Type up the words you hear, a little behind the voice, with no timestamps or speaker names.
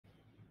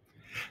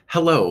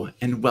Hello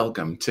and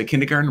welcome to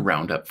Kindergarten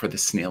Roundup for the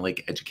Snail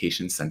Lake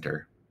Education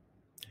Center.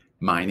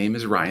 My name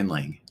is Ryan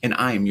Lang and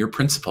I am your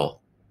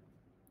principal.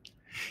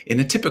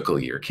 In a typical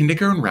year,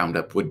 Kindergarten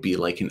Roundup would be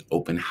like an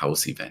open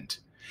house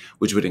event,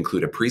 which would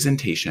include a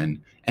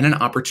presentation and an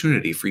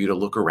opportunity for you to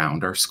look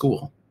around our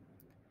school.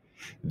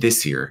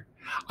 This year,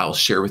 I'll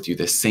share with you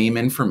the same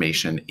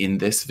information in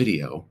this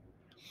video,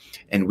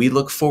 and we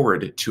look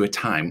forward to a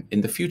time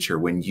in the future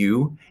when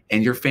you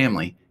and your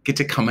family get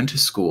to come into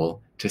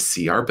school to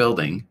see our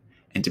building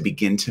and to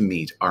begin to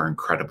meet our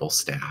incredible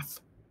staff.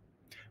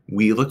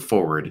 We look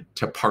forward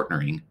to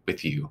partnering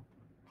with you.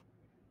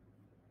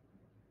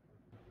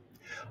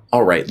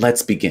 All right,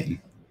 let's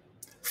begin.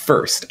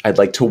 First, I'd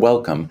like to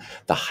welcome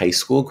the high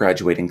school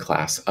graduating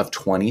class of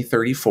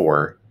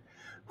 2034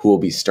 who will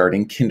be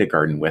starting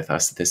kindergarten with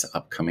us this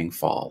upcoming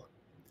fall.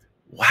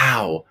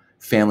 Wow,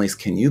 families,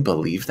 can you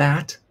believe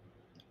that?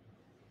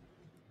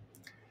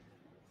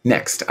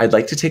 Next, I'd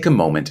like to take a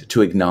moment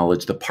to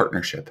acknowledge the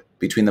partnership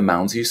between the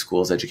Mounds View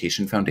Schools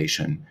Education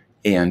Foundation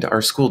and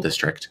our school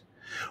district.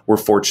 We're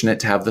fortunate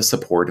to have the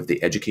support of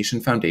the Education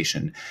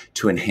Foundation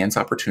to enhance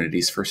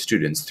opportunities for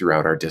students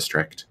throughout our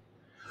district.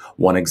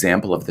 One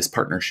example of this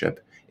partnership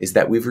is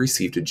that we've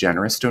received a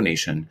generous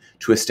donation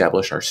to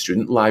establish our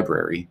student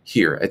library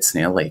here at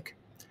Snail Lake.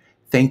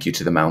 Thank you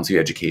to the Mounds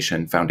View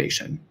Education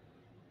Foundation.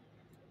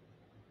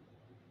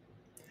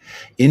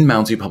 In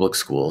Mounds View Public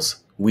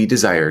Schools, we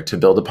desire to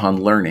build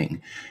upon learning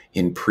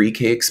in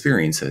pre-K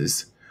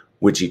experiences,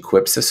 which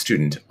equips a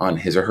student on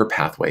his or her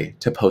pathway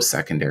to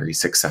post-secondary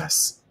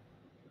success.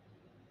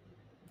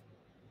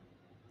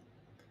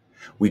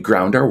 We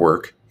ground our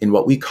work in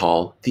what we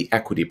call the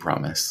Equity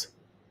Promise.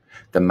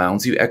 The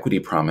Mounds View Equity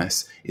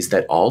Promise is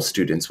that all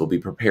students will be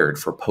prepared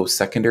for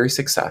post-secondary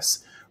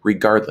success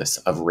regardless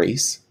of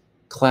race,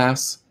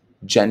 class,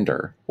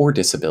 gender, or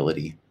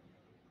disability.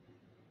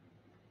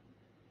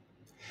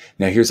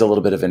 Now here's a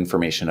little bit of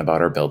information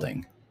about our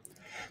building.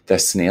 The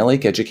Snail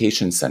Lake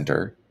Education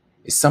Center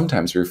is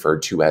sometimes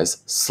referred to as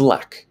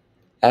SLEC,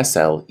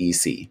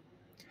 S-L-E-C.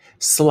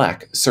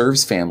 SLEC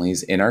serves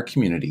families in our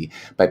community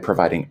by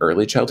providing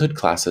early childhood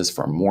classes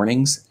for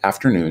mornings,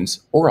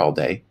 afternoons, or all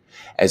day,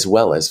 as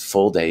well as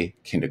full-day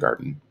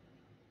kindergarten.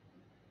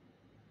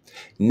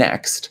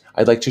 Next,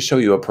 I'd like to show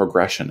you a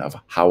progression of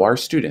how our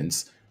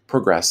students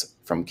progress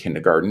from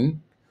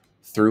kindergarten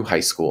through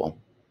high school.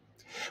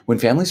 When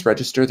families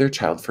register their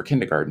child for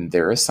kindergarten,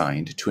 they're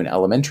assigned to an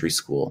elementary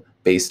school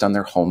based on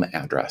their home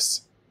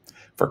address.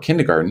 For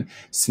kindergarten,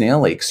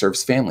 Snail Lake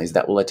serves families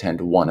that will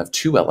attend one of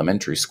two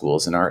elementary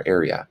schools in our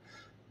area.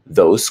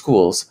 Those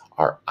schools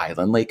are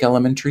Island Lake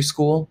Elementary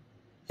School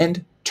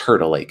and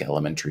Turtle Lake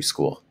Elementary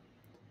School.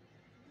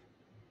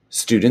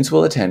 Students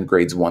will attend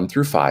grades 1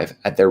 through 5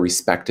 at their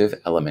respective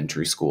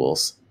elementary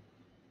schools.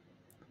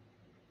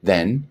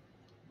 Then,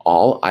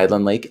 all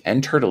Island Lake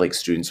and Turtle Lake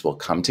students will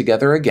come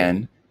together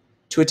again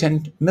to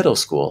attend middle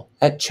school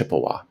at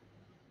Chippewa,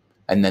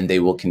 and then they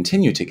will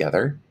continue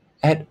together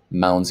at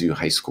Mounds View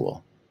High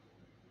School.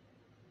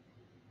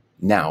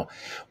 Now,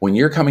 when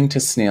you're coming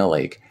to Snail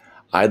Lake,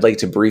 I'd like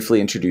to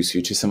briefly introduce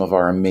you to some of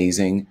our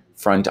amazing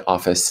front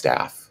office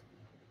staff: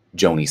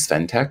 Joni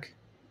Sventek,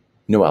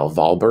 Noelle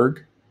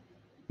Valberg,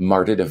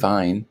 Marta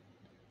Devine,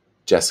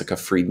 Jessica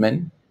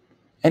Friedman,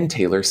 and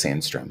Taylor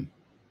Sandstrom.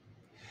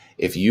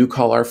 If you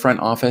call our front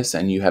office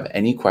and you have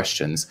any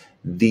questions,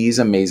 these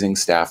amazing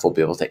staff will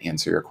be able to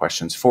answer your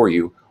questions for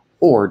you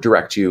or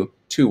direct you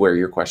to where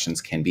your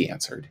questions can be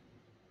answered.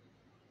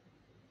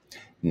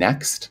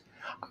 Next,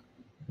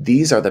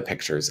 these are the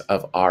pictures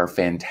of our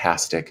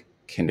fantastic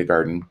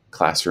kindergarten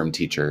classroom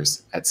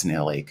teachers at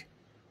Snail Lake.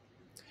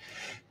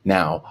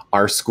 Now,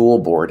 our school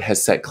board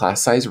has set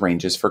class size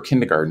ranges for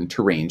kindergarten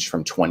to range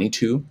from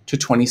 22 to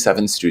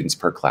 27 students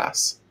per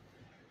class.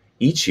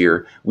 Each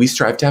year, we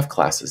strive to have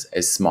classes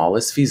as small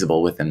as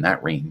feasible within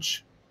that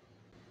range.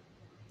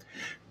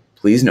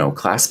 Please know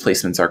class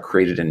placements are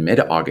created in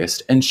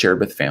mid-August and shared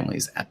with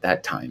families at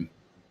that time.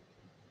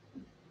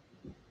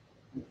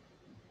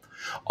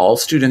 All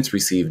students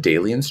receive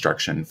daily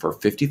instruction for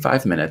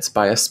 55 minutes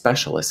by a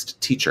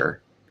specialist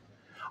teacher.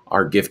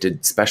 Our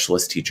gifted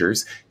specialist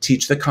teachers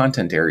teach the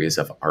content areas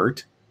of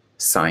art,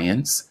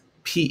 science,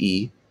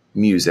 PE,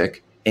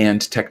 music, and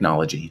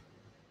technology.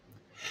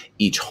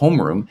 Each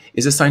homeroom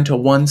is assigned to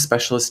one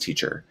specialist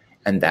teacher,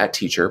 and that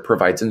teacher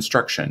provides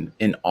instruction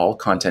in all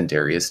content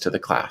areas to the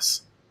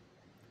class.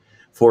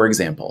 For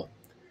example,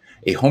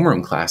 a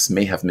homeroom class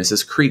may have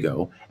Mrs.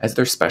 Krigo as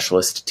their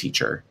specialist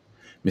teacher.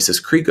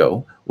 Mrs.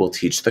 Krigo will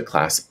teach the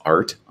class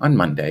art on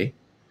Monday,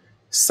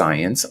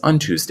 science on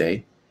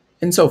Tuesday,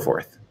 and so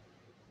forth.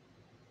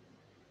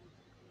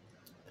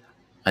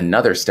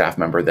 Another staff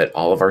member that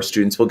all of our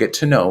students will get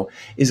to know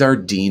is our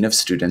Dean of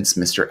Students,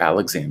 Mr.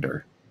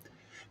 Alexander.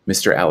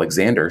 Mr.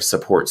 Alexander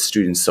supports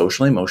students'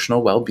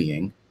 social-emotional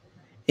well-being,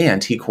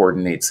 and he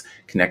coordinates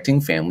connecting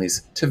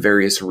families to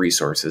various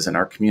resources in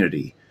our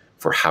community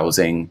for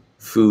housing,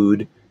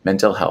 food,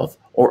 mental health,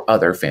 or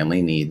other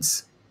family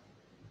needs.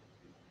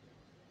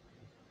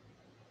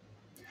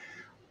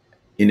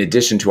 In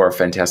addition to our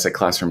fantastic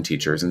classroom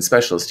teachers and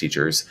specialist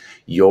teachers,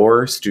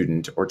 your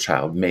student or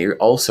child may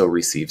also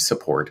receive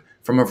support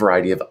from a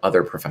variety of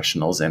other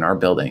professionals in our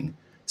building,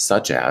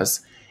 such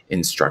as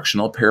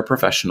instructional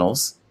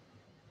paraprofessionals,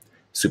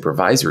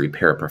 supervisory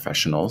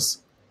paraprofessionals,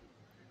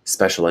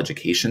 special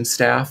education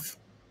staff,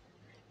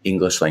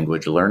 English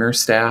language learner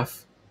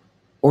staff,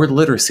 or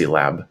literacy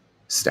lab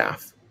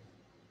staff.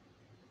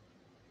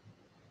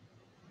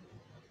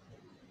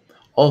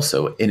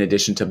 Also, in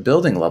addition to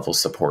building level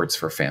supports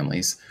for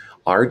families,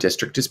 our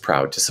district is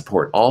proud to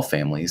support all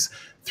families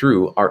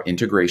through our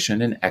integration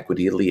and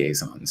equity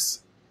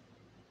liaisons.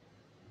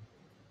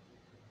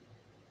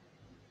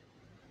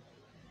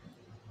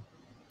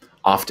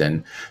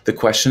 Often, the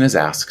question is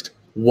asked,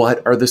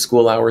 what are the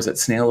school hours at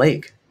Snail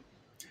Lake?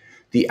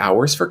 The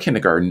hours for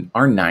kindergarten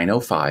are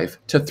 9:05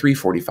 to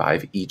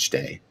 3:45 each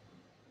day.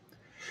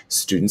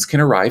 Students can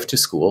arrive to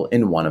school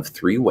in one of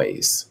three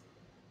ways.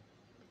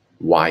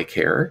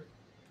 Y-Care,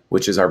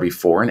 which is our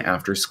before and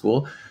after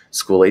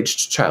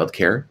school-aged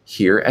childcare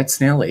here at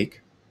Snail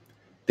Lake.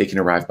 They can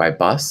arrive by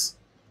bus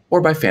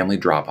or by family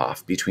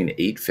drop-off between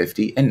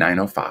 8:50 and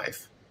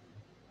 9:05.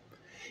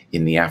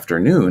 In the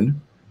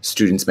afternoon,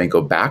 students may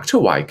go back to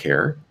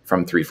Y-Care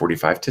from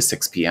 3:45 to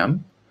 6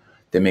 p.m.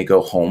 They may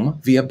go home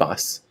via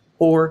bus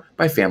or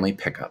by family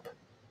pickup.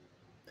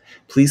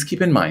 Please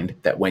keep in mind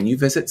that when you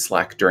visit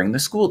SLEC during the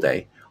school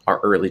day,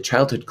 our early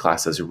childhood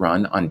classes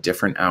run on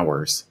different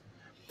hours.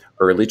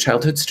 Early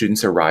childhood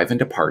students arrive and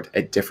depart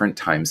at different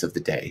times of the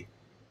day.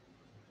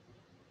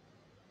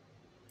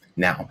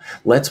 Now,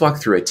 let's walk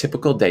through a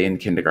typical day in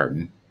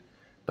kindergarten.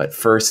 But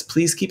first,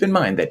 please keep in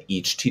mind that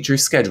each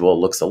teacher's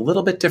schedule looks a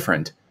little bit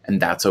different,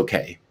 and that's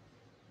okay.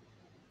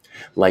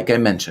 Like I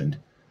mentioned,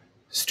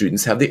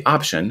 students have the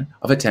option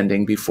of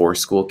attending before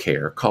school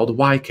care called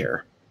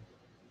Y-Care.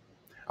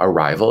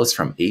 Arrival is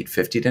from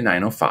 8:50 to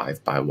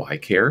 9:05 by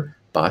Y-Care,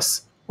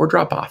 bus, or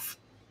drop-off.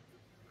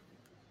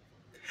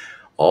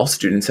 All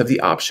students have the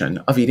option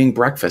of eating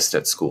breakfast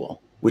at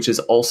school, which is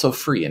also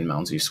free in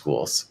Mounds View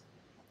schools.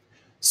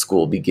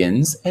 School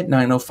begins at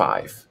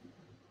 9:05.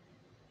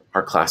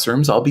 Our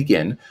classrooms all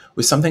begin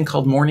with something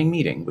called morning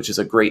meeting, which is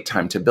a great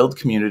time to build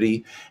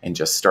community and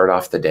just start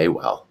off the day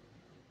well.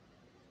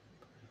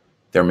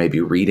 There may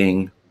be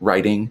reading,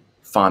 writing,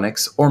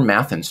 phonics, or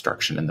math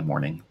instruction in the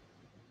morning.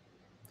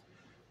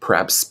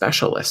 Perhaps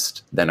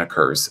specialist then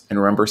occurs, and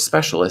remember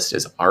specialist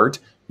is art,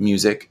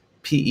 music,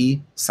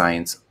 PE,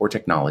 science, or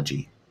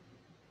technology.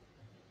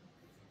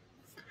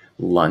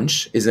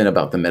 Lunch is in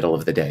about the middle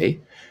of the day.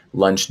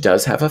 Lunch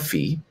does have a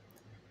fee.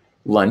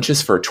 Lunch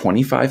is for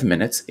 25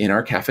 minutes in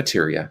our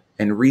cafeteria,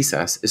 and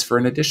recess is for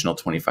an additional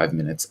 25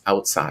 minutes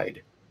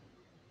outside.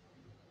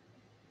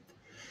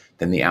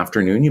 Then the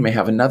afternoon, you may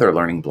have another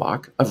learning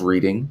block of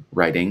reading,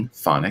 writing,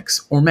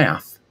 phonics, or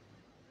math.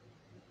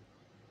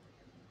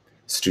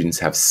 Students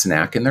have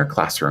snack in their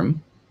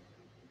classroom,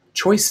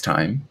 choice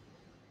time,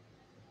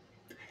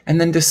 and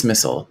then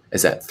dismissal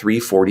is at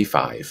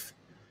 3:45.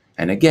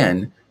 And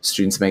again,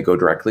 students may go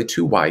directly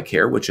to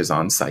Y-Care, which is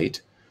on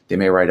site. They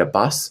may ride a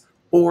bus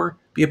or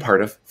be a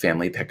part of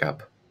family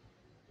pickup.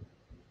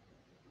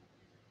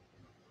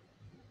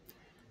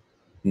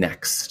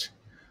 Next,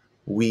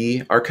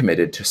 we are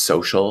committed to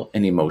social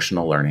and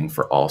emotional learning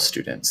for all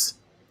students.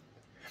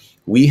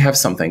 We have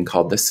something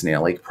called the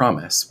Snail Lake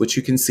Promise, which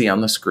you can see on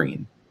the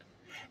screen.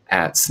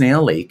 At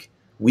Snail Lake,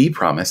 we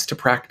promise to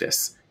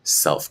practice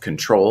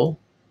self-control,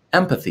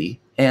 empathy,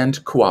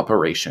 and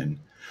cooperation.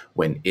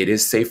 When it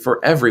is safe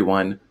for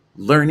everyone,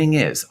 learning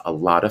is a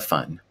lot of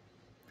fun.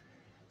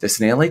 The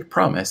Snail Lake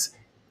Promise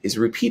is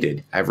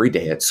repeated every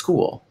day at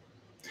school,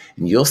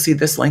 and you'll see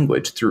this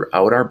language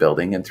throughout our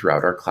building and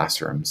throughout our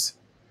classrooms.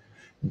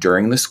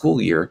 During the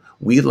school year,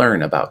 we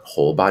learn about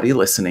whole body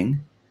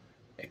listening,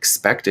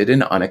 expected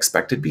and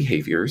unexpected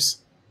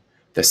behaviors,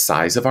 the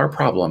size of our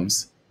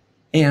problems,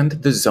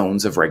 and the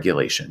zones of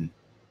regulation.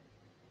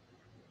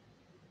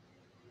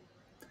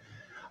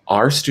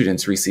 Our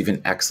students receive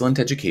an excellent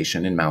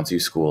education in Mounds View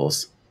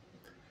schools.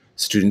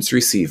 Students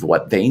receive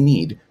what they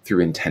need through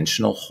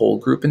intentional whole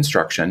group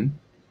instruction,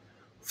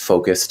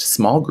 focused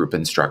small group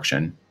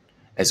instruction,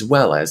 as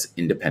well as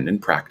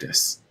independent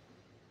practice.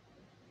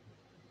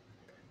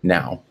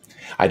 Now,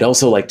 I'd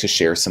also like to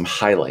share some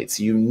highlights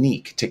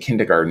unique to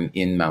kindergarten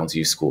in Mounds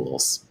View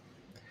schools.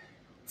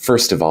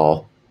 First of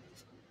all,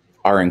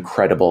 our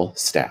incredible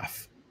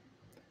staff.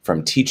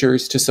 From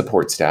teachers to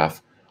support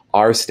staff,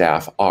 our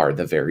staff are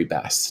the very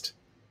best.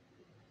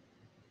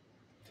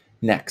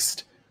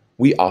 Next,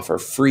 we offer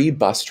free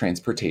bus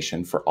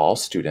transportation for all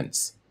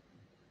students.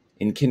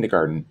 In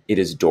kindergarten, it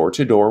is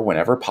door-to-door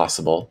whenever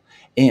possible,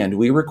 and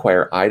we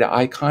require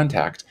eye-to-eye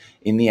contact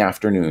in the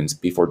afternoons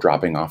before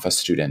dropping off a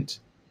student.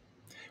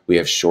 We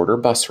have shorter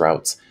bus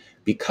routes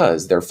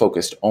because they're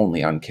focused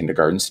only on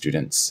kindergarten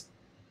students.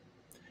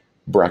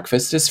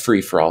 Breakfast is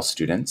free for all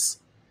students.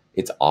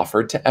 It's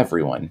offered to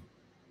everyone.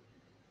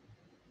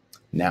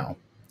 Now,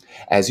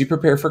 as you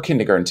prepare for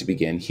kindergarten to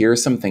begin, here are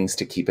some things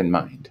to keep in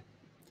mind.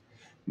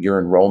 Your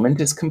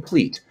enrollment is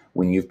complete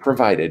when you've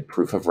provided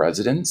proof of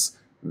residence,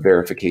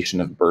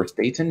 verification of birth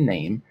date and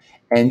name,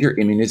 and your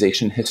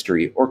immunization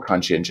history or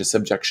conscientious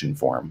objection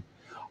form.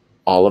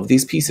 All of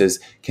these pieces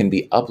can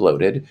be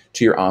uploaded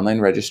to your online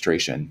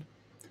registration.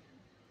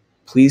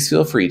 Please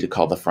feel free to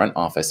call the front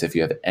office if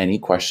you have any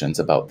questions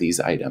about these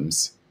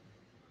items.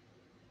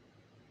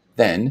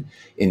 Then,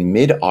 in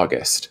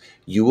mid-August,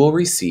 you will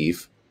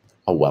receive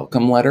a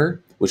welcome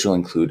letter, which will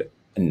include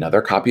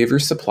another copy of your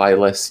supply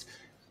list,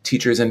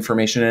 teacher's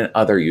information, and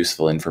other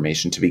useful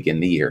information to begin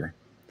the year.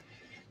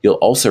 You'll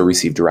also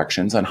receive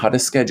directions on how to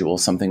schedule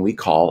something we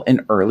call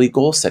an early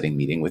goal setting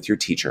meeting with your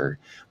teacher,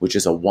 which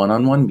is a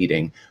one-on-one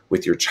meeting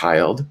with your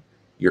child,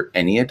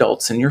 any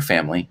adults in your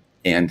family,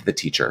 and the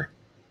teacher.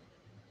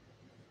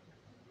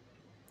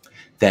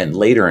 Then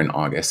later in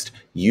August,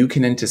 you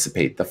can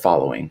anticipate the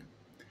following: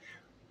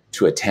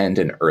 to attend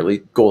an early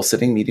goal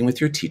setting meeting with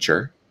your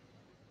teacher,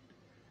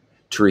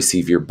 to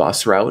receive your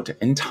bus route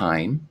and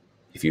time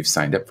if you've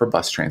signed up for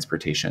bus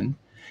transportation,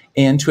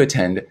 and to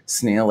attend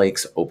Snail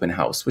Lake's open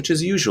house, which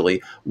is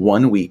usually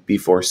 1 week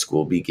before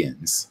school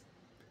begins.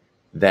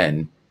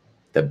 Then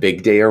the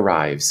big day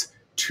arrives,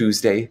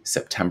 Tuesday,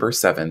 September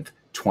 7th,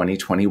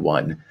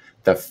 2021,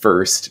 the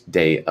first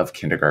day of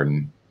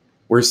kindergarten.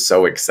 We're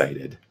so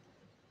excited.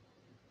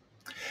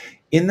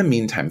 In the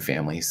meantime,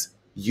 families,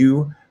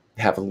 you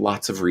have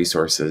lots of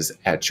resources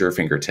at your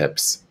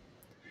fingertips.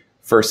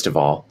 First of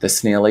all, the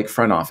Snail Lake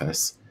front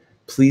office.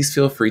 Please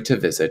feel free to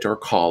visit or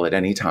call at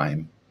any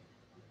time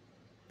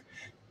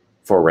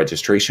for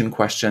registration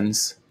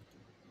questions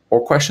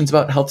or questions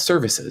about health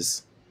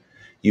services.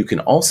 You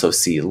can also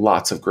see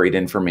lots of great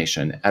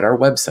information at our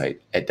website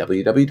at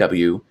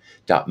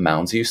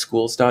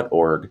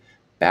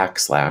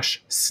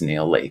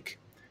www.moundsviewschools.org/Snail Lake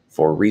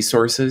for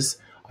resources,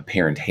 a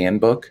parent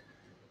handbook,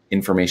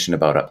 information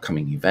about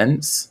upcoming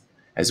events,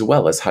 as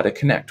well as how to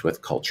connect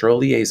with cultural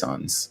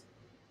liaisons.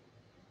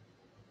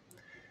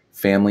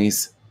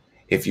 Families,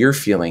 if you're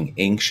feeling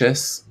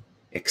anxious,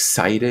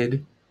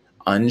 excited,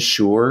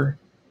 unsure,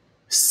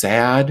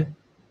 sad,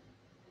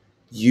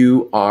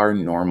 you are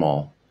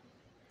normal.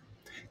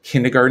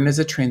 Kindergarten is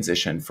a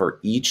transition for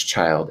each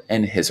child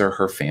and his or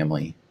her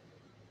family.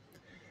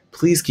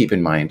 Please keep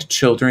in mind,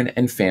 children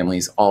and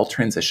families all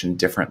transition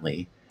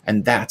differently,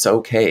 and that's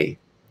okay.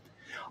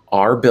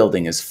 Our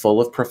building is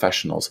full of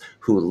professionals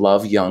who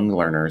love young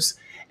learners,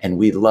 and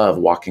we love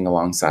walking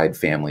alongside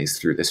families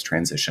through this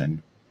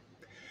transition.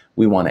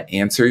 We want to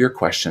answer your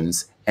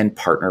questions and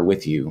partner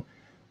with you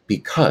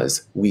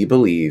because we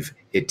believe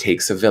it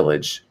takes a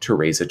village to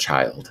raise a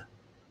child.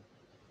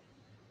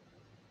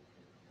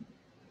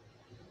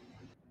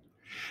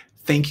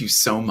 Thank you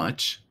so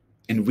much,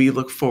 and we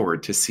look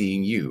forward to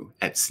seeing you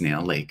at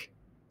Snail Lake.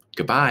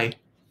 Goodbye.